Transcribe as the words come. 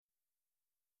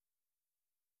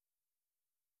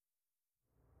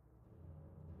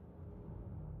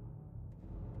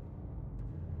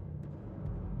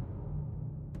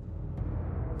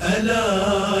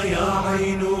ألا يا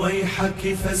عين ويحك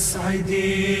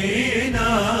فاسعدينا،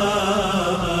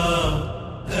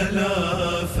 ألا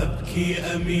فابكي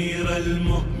أمير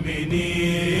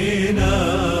المؤمنين.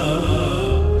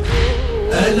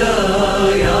 ألا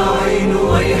يا عين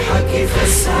ويحك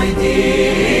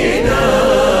فاسعدينا،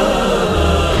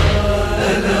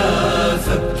 ألا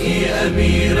فابكي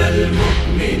أمير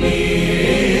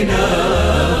المؤمنين.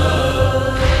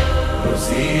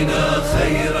 رزينا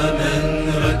خير من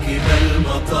ركب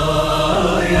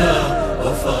المطايا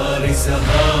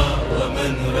وفارسها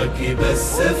ومن ركب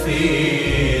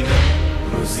السفينة.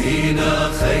 رزينا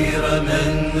خير من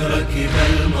ركب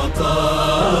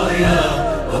المطايا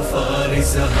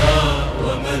وفارسها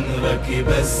ومن ركب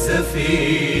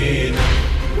السفينة.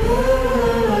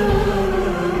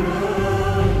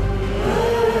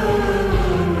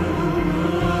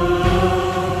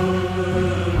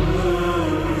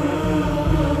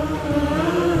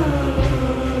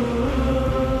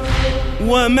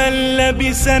 ومن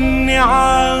لبس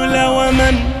النعال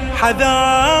ومن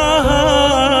حذاها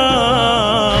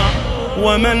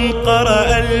ومن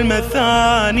قرأ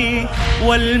المثاني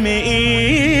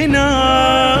والمئينا،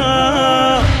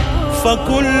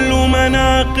 فكل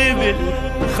مناقب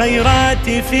الخيرات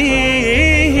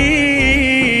فيه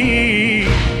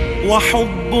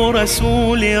وحب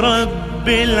رسول رب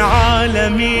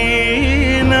العالمين.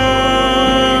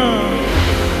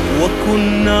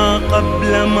 وكنا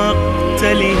قبل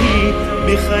مقتله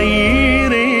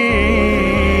بخير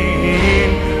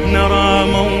نرى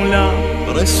مولى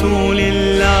رسول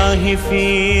الله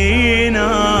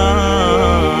فينا،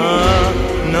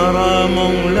 نرى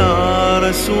مولى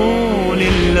رسول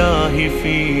الله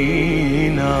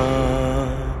فينا.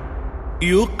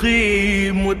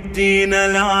 يقيم الدين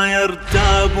لا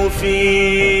يرتاب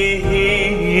فيه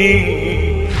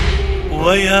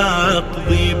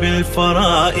ويقضي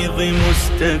بالفرائض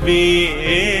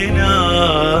مستبينا.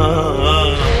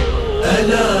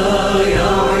 ألا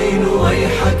يا عين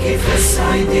ويحك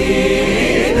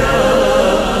فاسعدينا،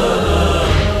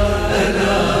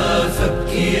 ألا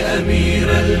فابكي أمير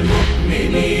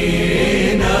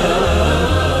المؤمنين.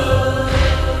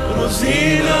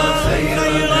 رزينا خير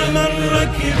من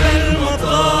ركب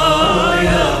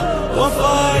المطايا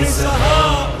وفارسها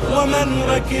ومن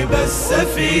ركب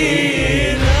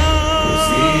السفينة.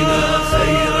 رزينا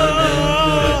خير من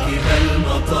ركب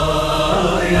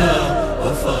المطايا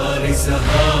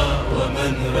وفارسها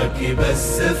ومن ركب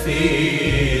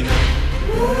السفينة.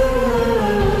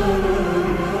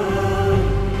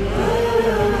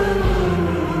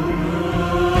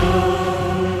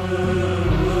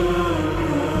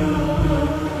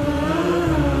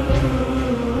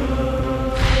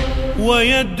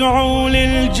 ويدعو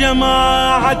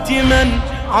للجماعة من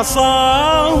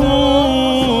عصاه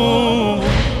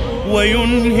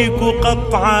وينهك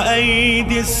قطع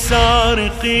أيدي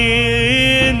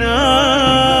السارقين.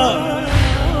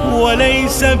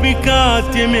 وليس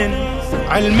بكاتم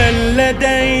علما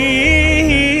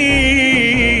لديه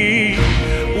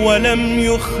ولم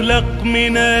يخلق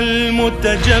من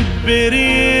المتجبرين.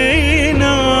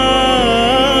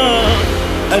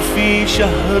 أفي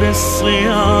شهر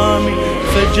الصيام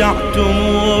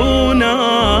فجعتمونا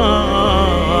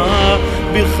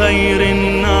بخير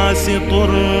الناس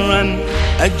طرا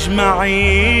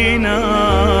أجمعين،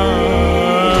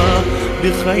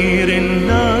 بخير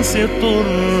الناس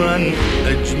طرا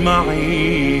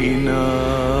أجمعين.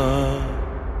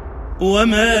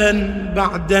 ومن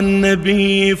بعد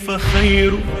النبي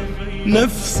فخير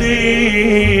نفسي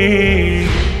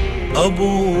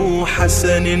أبو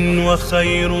حسن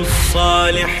وخير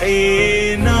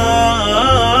الصالحين.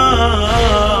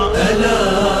 ألا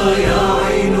يا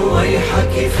عين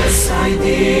ويحك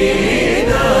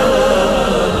فاسعدينا،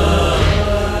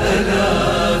 ألا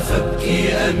فابكي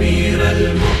أمير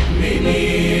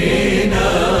المؤمنين.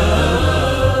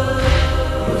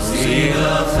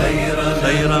 رزينا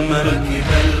خير من ركب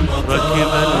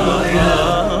المطايا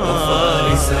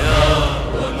وفارسها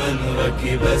ومن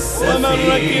ركب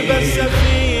السفينة.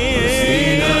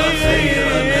 رزينا خير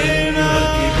من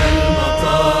ركب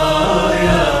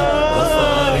المطايا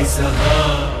وفارسها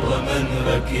ومن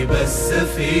ركب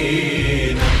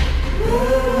السفينة.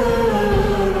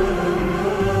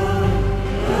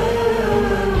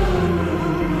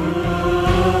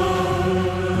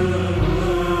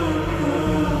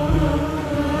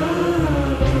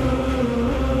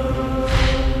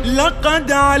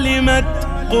 لقد علمت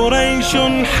قريش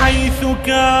حيث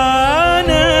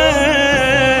كانت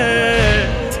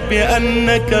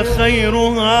بأنك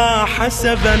خيرها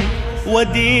حسبا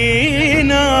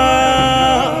ودينا.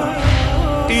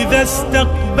 إذا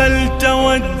استقبلت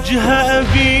وجه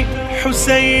أبي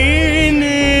حسين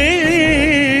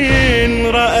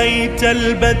رأيت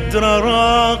البدر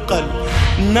راق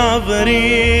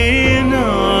الناظرين،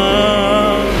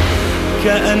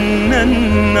 كأن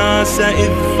الناس إذ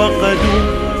فقدوا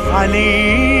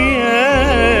عليا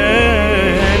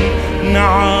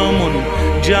نعام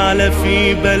جال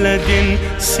في بلد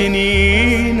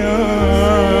سنينا،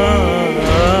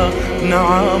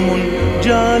 نعام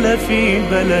جال في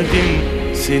بلد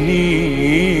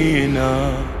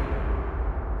سنينا.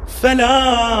 فلا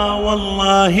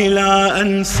والله لا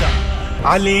أنسى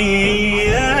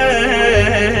عليا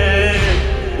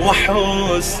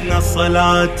وحسن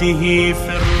صلاته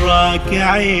في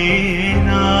الراكعين.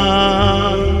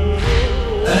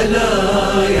 ألا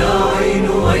يا عين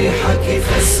ويحك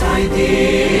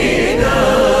فاسعدينا،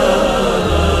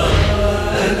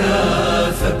 ألا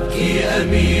فابكي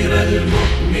أمير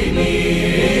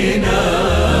المؤمنين،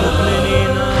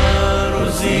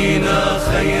 رزينا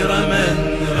خير من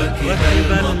ركب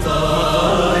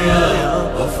المطايا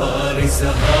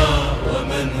وفارسها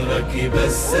ومن ركب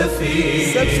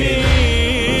السفينة،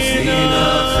 رزينا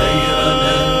خير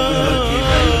من ركب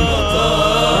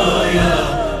المطايا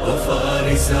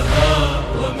وفارسها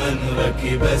ومن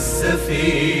ركب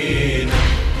السفينة.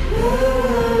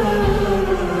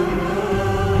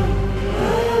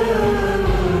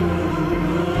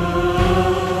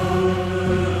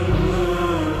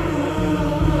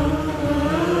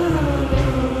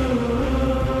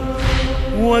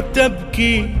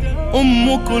 وتبكي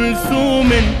أم كلثوم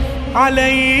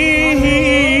عليه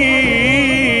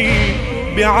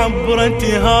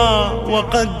بعبرتها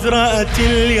وقد رأت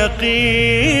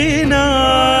اليقين.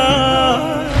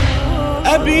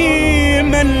 أبي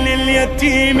من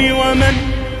لليتيم ومن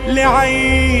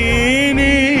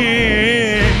لعيني،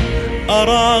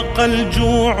 أراق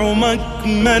الجوع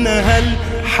مكمنها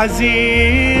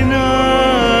الحزينة،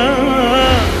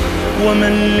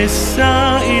 ومن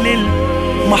للسائل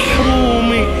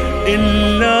المحروم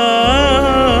إلا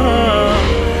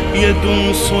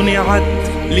يد صنعت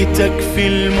لتكفي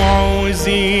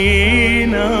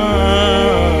المعوزين،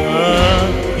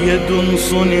 يد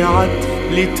صنعت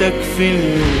لتكفي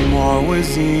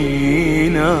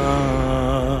المعوزين.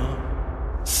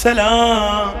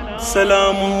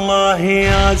 سلام الله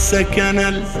يا سكن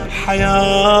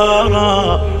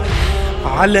الحيارى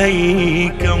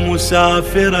عليك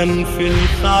مسافرا في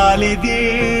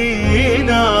الخالدين.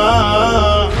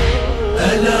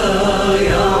 ألا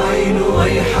يا عين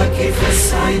ويحك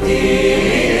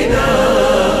فاسعدينا،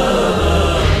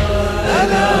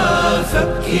 ألا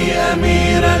فابكي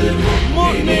أمير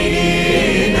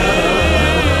المؤمنين،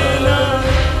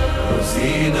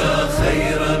 رزينا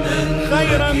خير من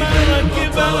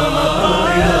ركب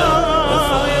المطايا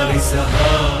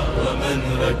وفارسها ومن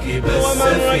ركب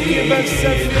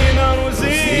السفينة،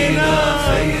 رزينا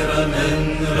خير من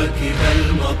ركب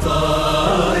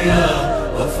المطايا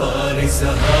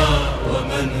وفارسها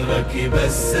ومن ركب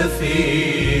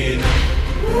السفينة.